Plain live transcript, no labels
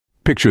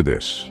Picture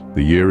this.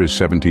 The year is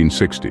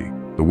 1760.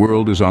 The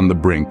world is on the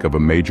brink of a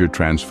major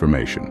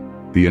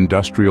transformation, the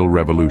Industrial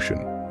Revolution,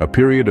 a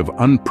period of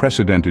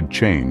unprecedented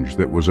change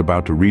that was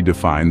about to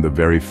redefine the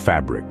very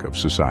fabric of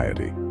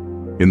society.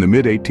 In the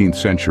mid-18th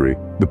century,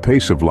 the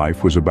pace of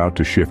life was about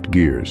to shift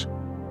gears.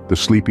 The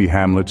sleepy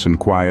hamlets and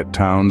quiet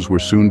towns were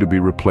soon to be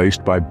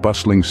replaced by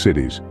bustling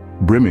cities,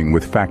 brimming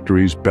with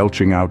factories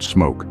belching out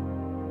smoke.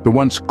 The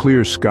once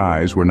clear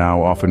skies were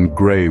now often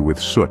gray with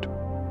soot,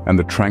 and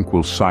the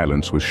tranquil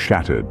silence was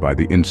shattered by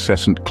the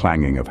incessant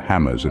clanging of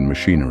hammers and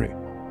machinery.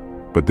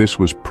 But this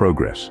was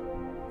progress.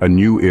 A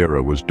new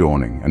era was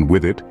dawning, and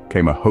with it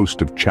came a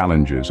host of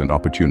challenges and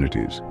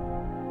opportunities.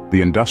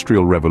 The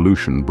Industrial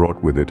Revolution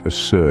brought with it a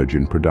surge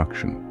in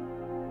production.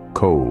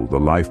 Coal, the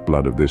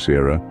lifeblood of this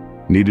era,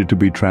 needed to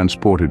be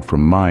transported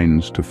from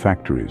mines to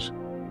factories.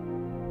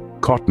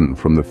 Cotton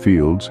from the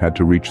fields had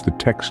to reach the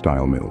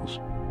textile mills.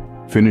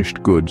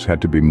 Finished goods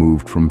had to be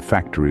moved from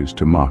factories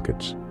to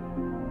markets.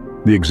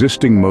 The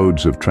existing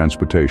modes of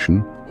transportation,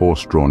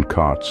 horse-drawn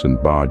carts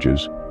and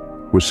barges,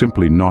 were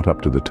simply not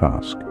up to the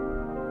task.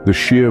 The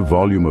sheer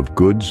volume of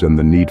goods and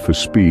the need for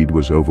speed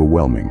was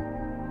overwhelming.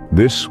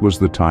 This was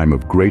the time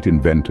of great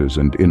inventors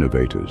and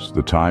innovators,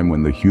 the time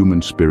when the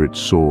human spirit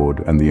soared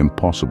and the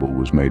impossible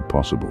was made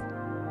possible.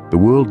 The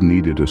world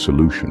needed a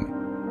solution,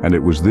 and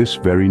it was this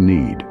very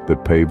need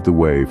that paved the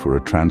way for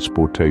a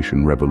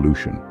transportation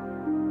revolution.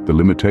 The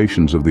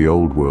limitations of the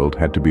old world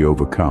had to be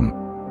overcome.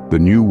 The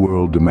new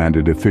world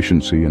demanded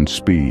efficiency and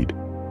speed.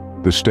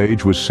 The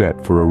stage was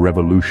set for a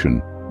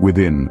revolution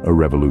within a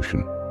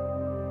revolution.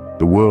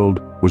 The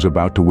world was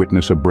about to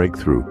witness a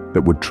breakthrough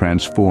that would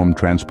transform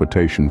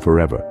transportation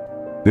forever.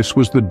 This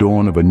was the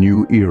dawn of a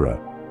new era,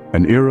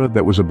 an era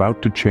that was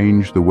about to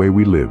change the way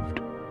we lived,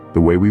 the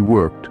way we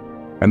worked,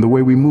 and the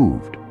way we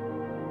moved.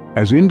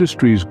 As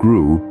industries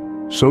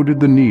grew, so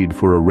did the need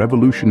for a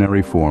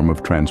revolutionary form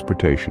of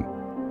transportation.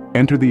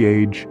 Enter the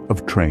age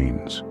of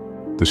trains.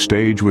 The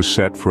stage was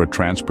set for a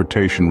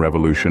transportation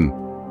revolution,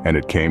 and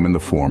it came in the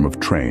form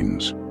of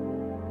trains.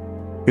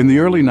 In the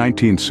early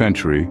 19th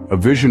century, a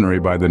visionary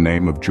by the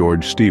name of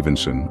George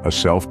Stephenson, a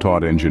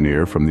self-taught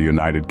engineer from the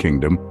United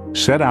Kingdom,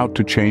 set out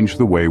to change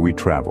the way we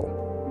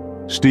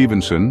travel.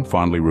 Stephenson,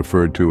 fondly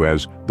referred to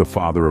as the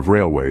father of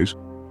railways,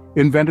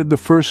 invented the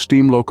first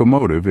steam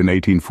locomotive in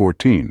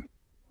 1814.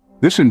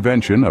 This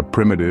invention, a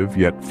primitive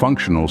yet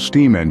functional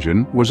steam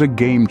engine, was a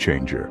game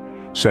changer,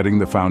 setting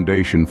the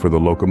foundation for the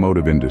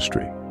locomotive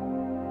industry.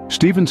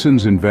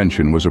 Stephenson's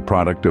invention was a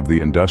product of the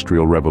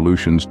Industrial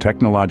Revolution's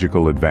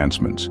technological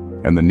advancements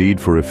and the need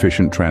for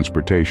efficient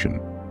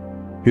transportation.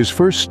 His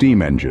first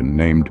steam engine,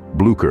 named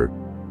Blucher,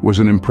 was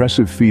an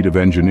impressive feat of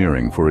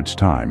engineering for its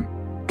time,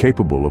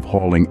 capable of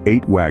hauling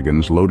 8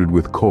 wagons loaded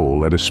with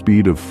coal at a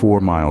speed of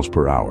 4 miles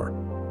per hour.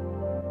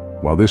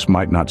 While this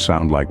might not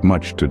sound like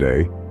much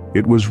today,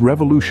 it was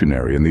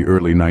revolutionary in the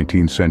early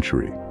 19th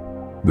century.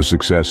 The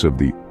success of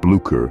the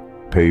Blucher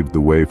paved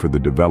the way for the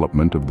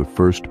development of the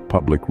first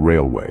public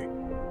railway.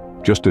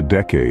 Just a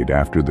decade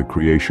after the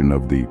creation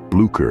of the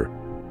Blucher,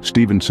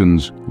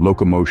 Stephenson's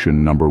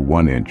Locomotion No.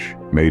 1-inch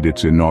made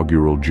its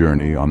inaugural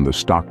journey on the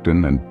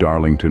Stockton and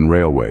Darlington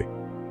Railway,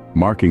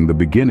 marking the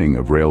beginning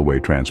of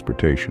railway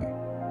transportation.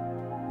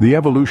 The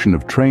evolution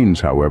of trains,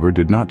 however,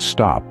 did not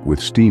stop with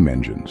steam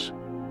engines.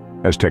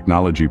 As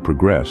technology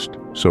progressed,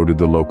 so did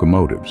the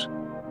locomotives.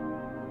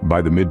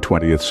 By the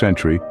mid-20th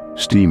century,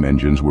 steam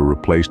engines were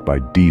replaced by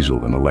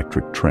diesel and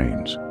electric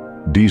trains.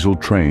 Diesel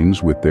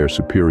trains, with their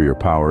superior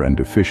power and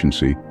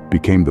efficiency,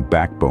 became the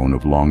backbone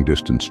of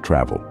long-distance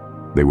travel.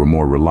 They were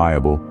more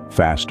reliable,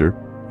 faster,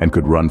 and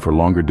could run for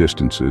longer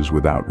distances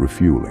without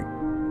refueling.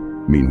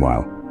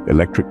 Meanwhile,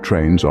 electric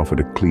trains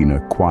offered a cleaner,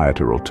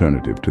 quieter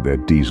alternative to their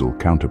diesel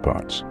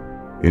counterparts.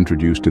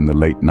 Introduced in the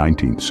late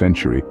 19th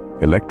century,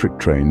 electric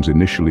trains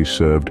initially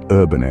served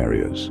urban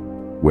areas,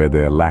 where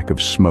their lack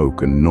of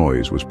smoke and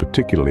noise was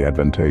particularly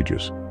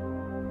advantageous.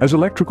 As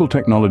electrical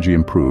technology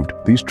improved,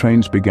 these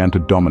trains began to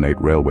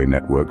dominate railway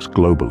networks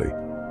globally,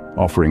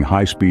 offering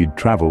high-speed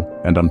travel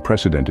and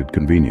unprecedented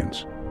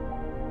convenience.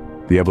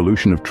 The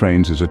evolution of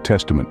trains is a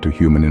testament to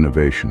human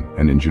innovation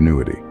and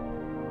ingenuity.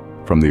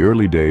 From the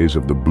early days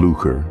of the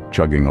Blucher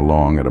chugging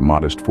along at a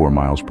modest 4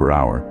 miles per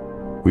hour,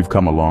 we've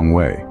come a long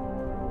way.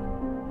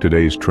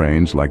 Today's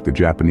trains, like the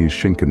Japanese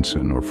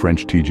Shinkansen or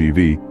French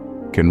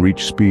TGV, can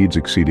reach speeds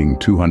exceeding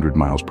 200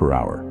 miles per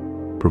hour,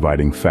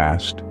 providing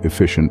fast,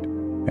 efficient,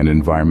 and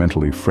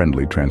environmentally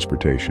friendly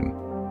transportation.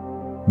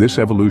 This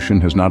evolution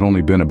has not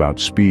only been about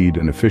speed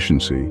and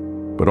efficiency,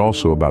 but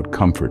also about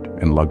comfort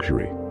and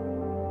luxury.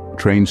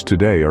 Trains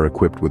today are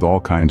equipped with all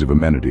kinds of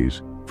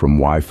amenities, from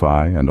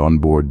Wi-Fi and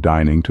onboard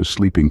dining to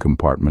sleeping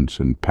compartments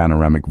and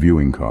panoramic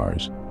viewing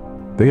cars.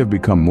 They have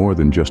become more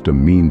than just a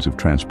means of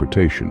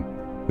transportation.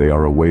 They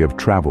are a way of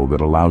travel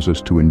that allows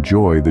us to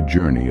enjoy the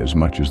journey as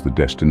much as the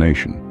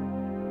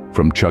destination.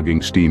 From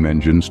chugging steam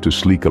engines to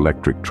sleek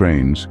electric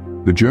trains,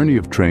 the journey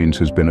of trains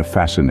has been a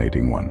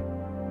fascinating one.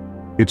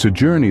 It's a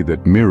journey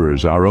that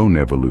mirrors our own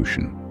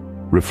evolution,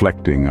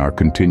 reflecting our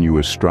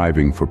continuous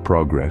striving for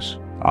progress,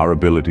 our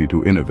ability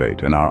to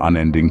innovate, and our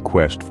unending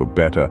quest for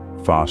better,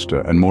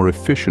 faster, and more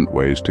efficient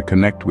ways to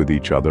connect with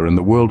each other and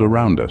the world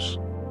around us.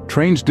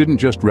 Trains didn't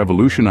just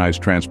revolutionize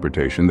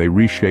transportation, they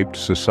reshaped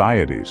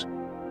societies.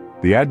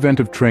 The advent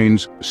of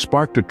trains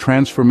sparked a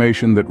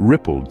transformation that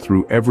rippled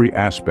through every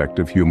aspect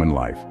of human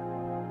life.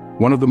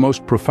 One of the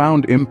most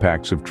profound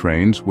impacts of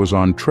trains was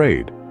on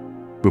trade.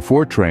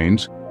 Before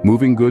trains,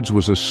 moving goods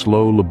was a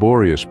slow,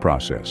 laborious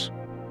process.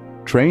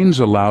 Trains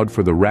allowed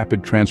for the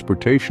rapid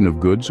transportation of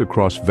goods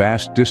across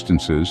vast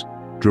distances,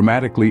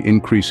 dramatically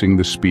increasing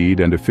the speed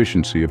and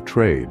efficiency of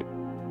trade.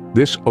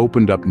 This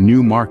opened up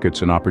new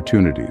markets and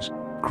opportunities,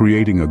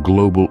 creating a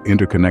global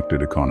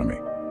interconnected economy.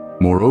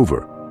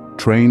 Moreover,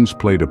 trains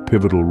played a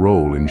pivotal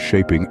role in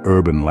shaping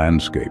urban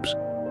landscapes.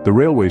 The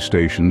railway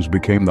stations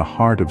became the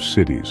heart of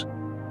cities,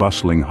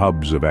 bustling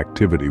hubs of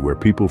activity where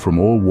people from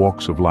all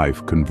walks of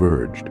life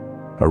converged.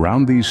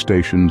 Around these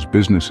stations,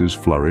 businesses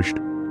flourished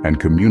and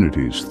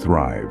communities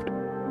thrived.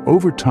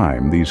 Over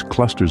time, these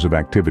clusters of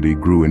activity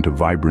grew into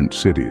vibrant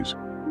cities.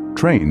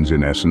 Trains,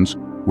 in essence,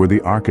 were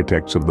the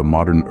architects of the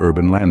modern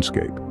urban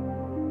landscape.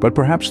 But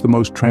perhaps the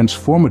most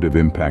transformative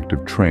impact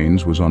of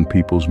trains was on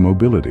people's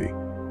mobility.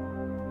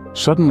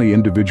 Suddenly,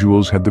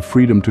 individuals had the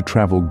freedom to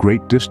travel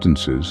great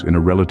distances in a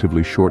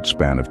relatively short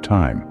span of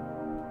time.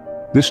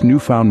 This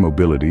newfound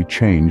mobility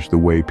changed the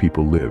way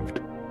people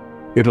lived.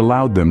 It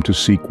allowed them to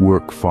seek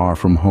work far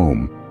from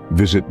home,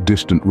 visit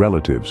distant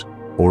relatives,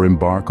 or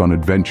embark on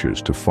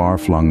adventures to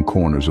far-flung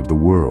corners of the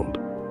world.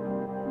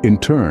 In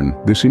turn,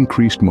 this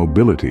increased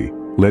mobility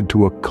led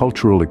to a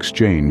cultural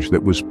exchange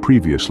that was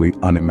previously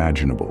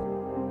unimaginable.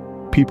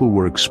 People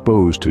were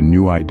exposed to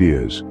new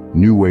ideas,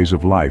 new ways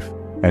of life,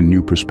 and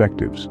new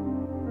perspectives.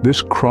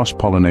 This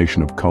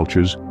cross-pollination of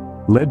cultures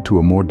led to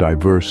a more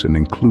diverse and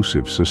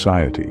inclusive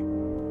society.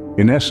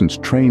 In essence,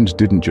 trains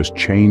didn't just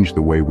change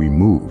the way we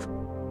move,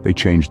 they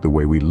changed the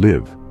way we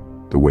live,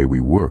 the way we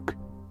work,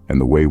 and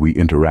the way we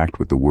interact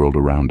with the world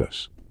around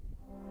us.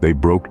 They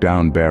broke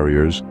down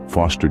barriers,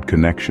 fostered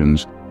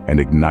connections, and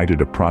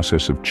ignited a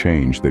process of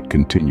change that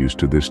continues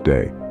to this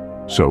day.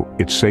 So,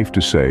 it's safe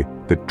to say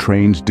that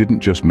trains didn't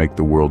just make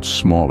the world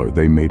smaller,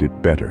 they made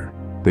it better.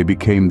 They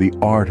became the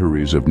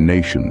arteries of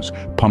nations,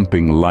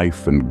 pumping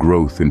life and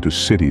growth into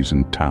cities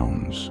and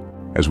towns.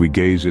 As we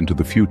gaze into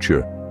the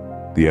future,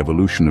 the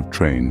evolution of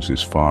trains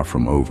is far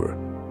from over.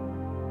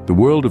 The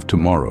world of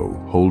tomorrow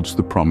holds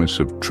the promise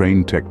of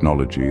train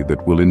technology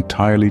that will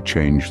entirely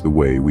change the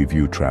way we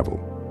view travel.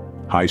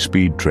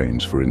 High-speed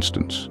trains, for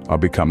instance, are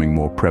becoming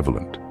more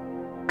prevalent.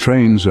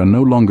 Trains are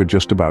no longer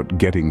just about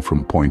getting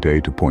from point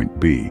A to point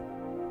B.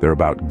 They're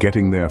about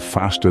getting there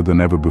faster than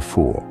ever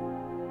before.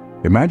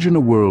 Imagine a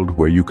world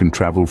where you can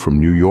travel from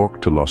New York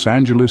to Los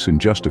Angeles in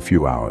just a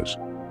few hours,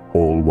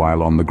 all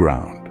while on the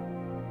ground.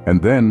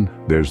 And then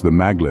there's the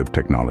maglev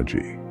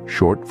technology,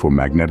 short for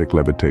magnetic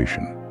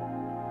levitation.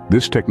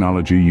 This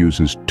technology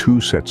uses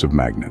two sets of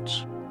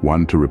magnets,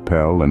 one to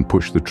repel and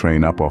push the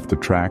train up off the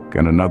track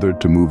and another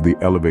to move the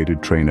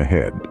elevated train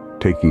ahead,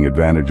 taking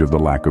advantage of the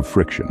lack of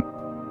friction.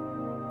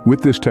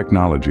 With this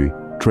technology,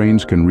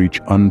 trains can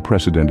reach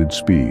unprecedented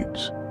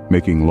speeds,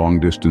 making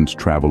long-distance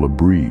travel a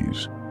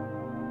breeze.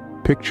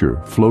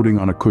 Picture floating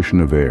on a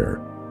cushion of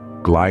air,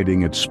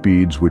 gliding at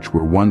speeds which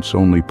were once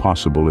only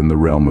possible in the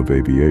realm of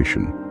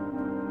aviation.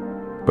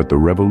 But the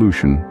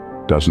revolution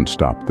doesn't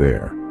stop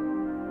there.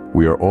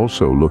 We are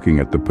also looking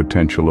at the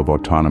potential of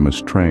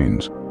autonomous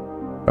trains,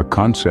 a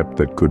concept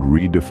that could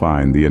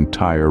redefine the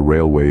entire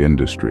railway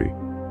industry.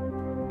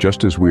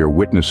 Just as we are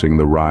witnessing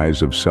the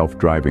rise of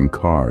self-driving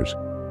cars,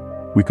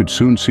 we could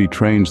soon see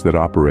trains that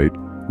operate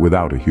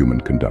without a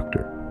human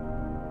conductor.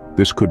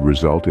 This could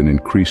result in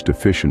increased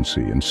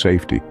efficiency and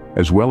safety,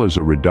 as well as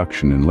a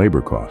reduction in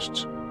labor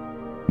costs.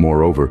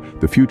 Moreover,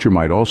 the future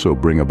might also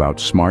bring about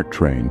smart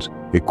trains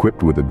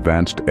equipped with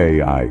advanced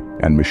AI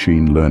and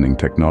machine learning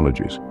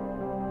technologies.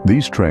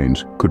 These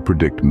trains could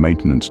predict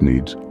maintenance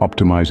needs,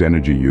 optimize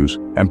energy use,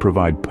 and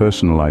provide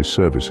personalized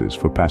services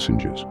for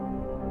passengers.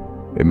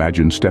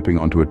 Imagine stepping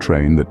onto a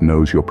train that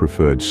knows your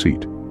preferred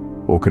seat,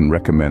 or can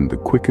recommend the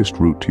quickest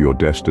route to your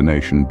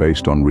destination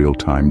based on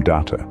real-time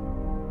data.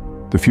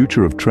 The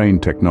future of train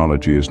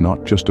technology is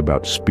not just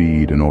about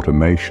speed and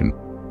automation,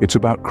 it's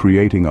about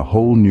creating a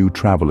whole new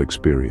travel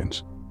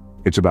experience.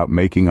 It's about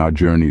making our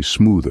journeys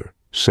smoother,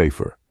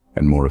 safer,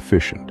 and more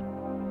efficient.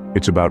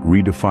 It's about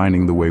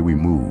redefining the way we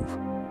move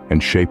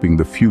and shaping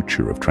the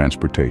future of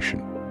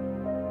transportation.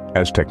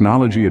 As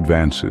technology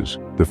advances,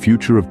 the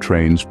future of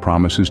trains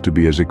promises to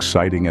be as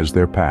exciting as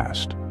their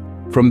past.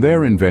 From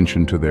their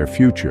invention to their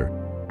future,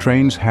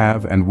 trains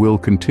have and will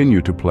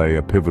continue to play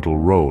a pivotal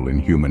role in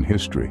human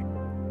history.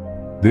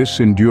 This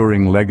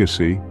enduring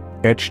legacy,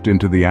 etched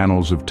into the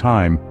annals of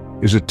time,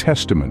 is a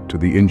testament to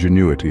the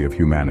ingenuity of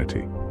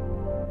humanity.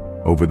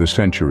 Over the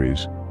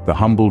centuries, the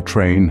humble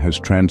train has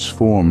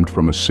transformed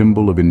from a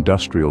symbol of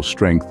industrial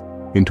strength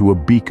into a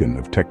beacon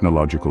of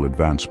technological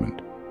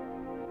advancement.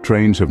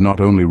 Trains have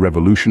not only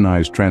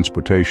revolutionized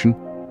transportation,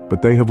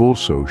 but they have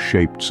also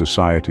shaped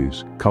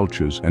societies,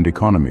 cultures, and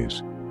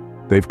economies.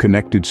 They've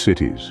connected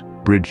cities,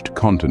 bridged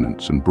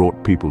continents, and brought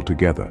brought people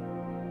together.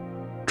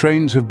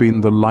 Trains have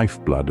been the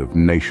lifeblood of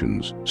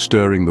nations,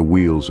 stirring the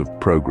wheels of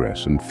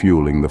progress and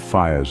fueling the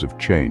fires of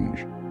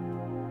change.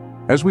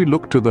 As we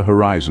look to the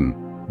horizon,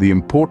 the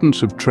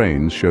importance of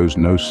trains shows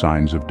no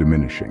signs of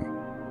diminishing.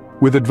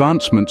 With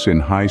advancements in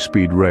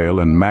high-speed rail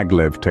and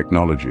maglev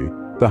technology,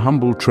 the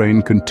humble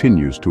train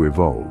continues to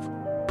evolve,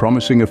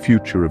 promising a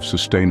future of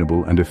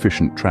sustainable and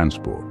efficient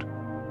transport.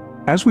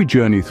 As we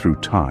journey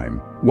through time,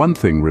 one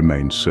thing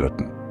remains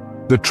certain.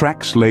 The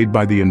tracks laid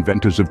by the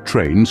inventors of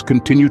trains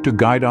continue to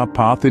guide our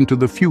path into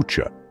the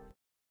future.